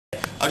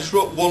I just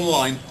wrote one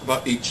line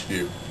about each of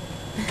you.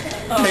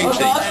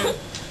 Katie,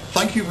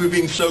 thank you for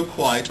being so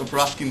quiet and for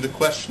asking the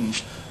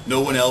questions no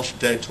one else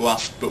dared to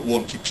ask but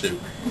wanted to.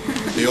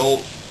 They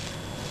all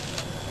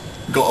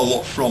got a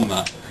lot from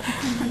that.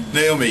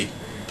 Naomi,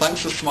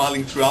 thanks for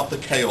smiling throughout the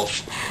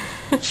chaos.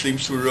 It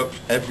seems to erupt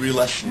every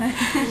lesson.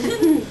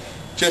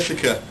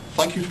 Jessica,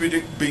 thank you for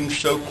being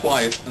so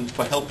quiet and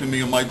for helping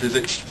me on my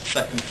visits to the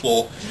second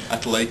floor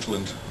at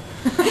Lakeland.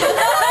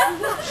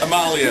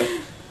 Amalia,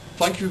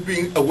 thank you for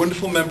being a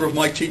wonderful member of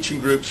my teaching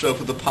groups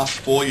over the past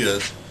 4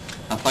 years,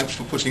 and thanks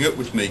for putting up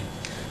with me.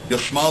 Your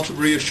smiles of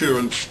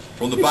reassurance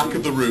from the back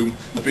of the room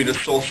have been a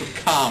source of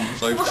calm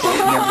as I've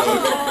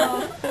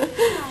taught you work.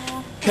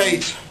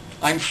 Kate,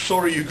 I'm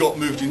sorry you got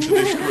moved into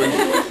this group.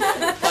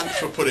 Thanks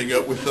for putting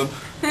up with them.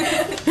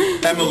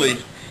 Emily,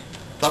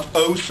 that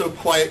oh so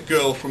quiet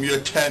girl from year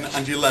 10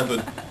 and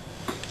 11.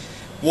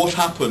 What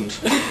happened?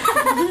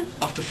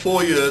 After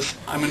 4 years,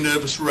 I'm a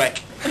nervous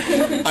wreck.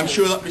 I'm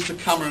sure that Mr.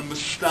 Cameron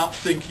must start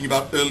thinking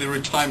about early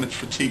retirements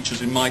for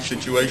teachers in my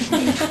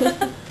situation.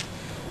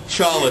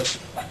 Charlotte,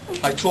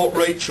 I taught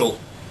Rachel.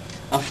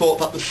 I thought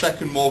that the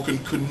second Morgan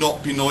could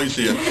not be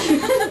noisier.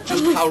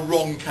 Just how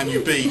wrong can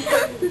you be?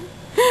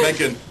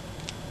 Megan,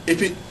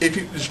 if it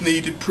was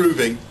needed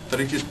proving that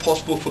it is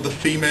possible for the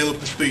female of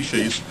the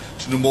species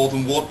to do more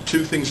than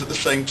two things at the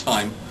same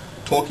time,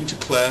 talking to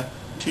Claire,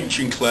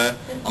 teaching Claire,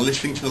 and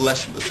listening to the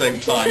lesson at the same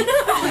time,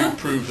 you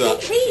prove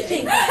that.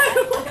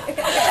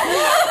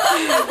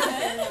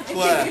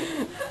 Claire,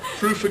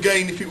 proof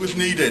again if it was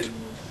needed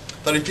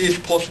that it is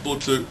possible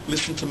to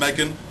listen to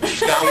Megan,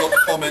 scowl at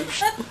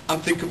comments,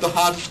 and think of the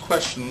hardest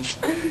questions,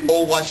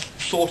 all whilst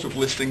sort of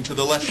listening to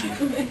the lesson.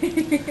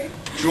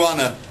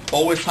 Joanna,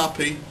 always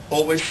happy,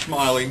 always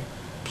smiling.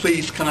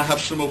 Please, can I have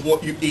some of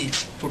what you eat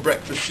for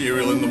breakfast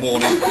cereal in the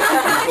morning? You've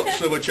got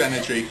so much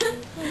energy.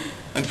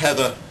 And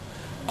Heather,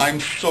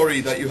 I'm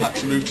sorry that you had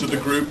to move to the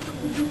group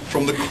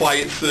from the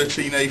quiet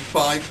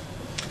 13A5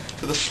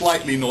 to the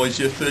slightly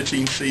noisier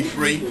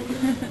 13C3.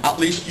 At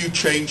least you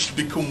changed to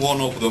become one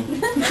of them.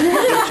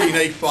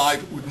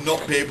 13A5 would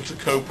not be able to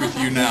cope with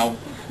you now.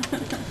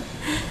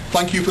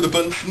 Thank you for the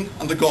Bunsen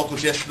and the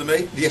goggles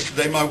yesterday.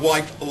 Yesterday my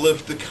wife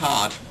loved the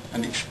card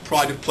and it's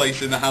pride of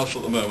place in the house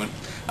at the moment.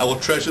 I will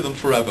treasure them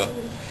forever.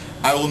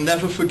 I will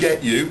never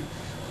forget you,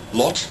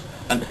 lot,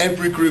 and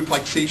every group I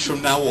teach from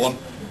now on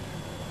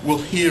will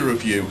hear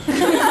of you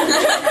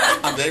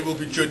and they will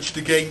be judged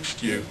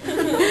against you.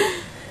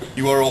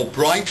 You are all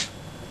bright,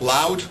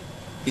 loud,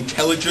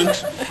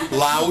 intelligent,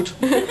 loud,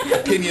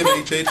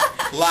 opinionated,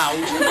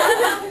 loud,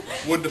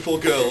 wonderful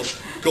girls.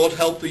 God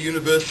help the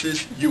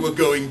universities you are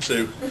going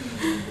to.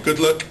 Good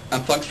luck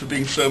and thanks for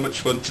being so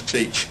much fun to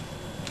teach.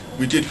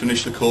 We did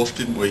finish the course,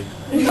 didn't we?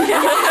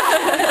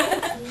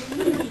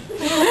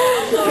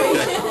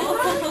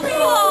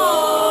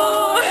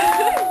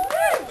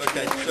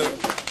 Okay, so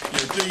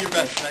do your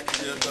best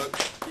next year, folks.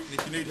 If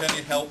you need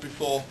any help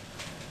before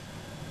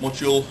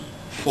Module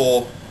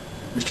 4,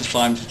 Mr.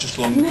 Symes is just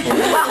along the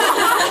corner.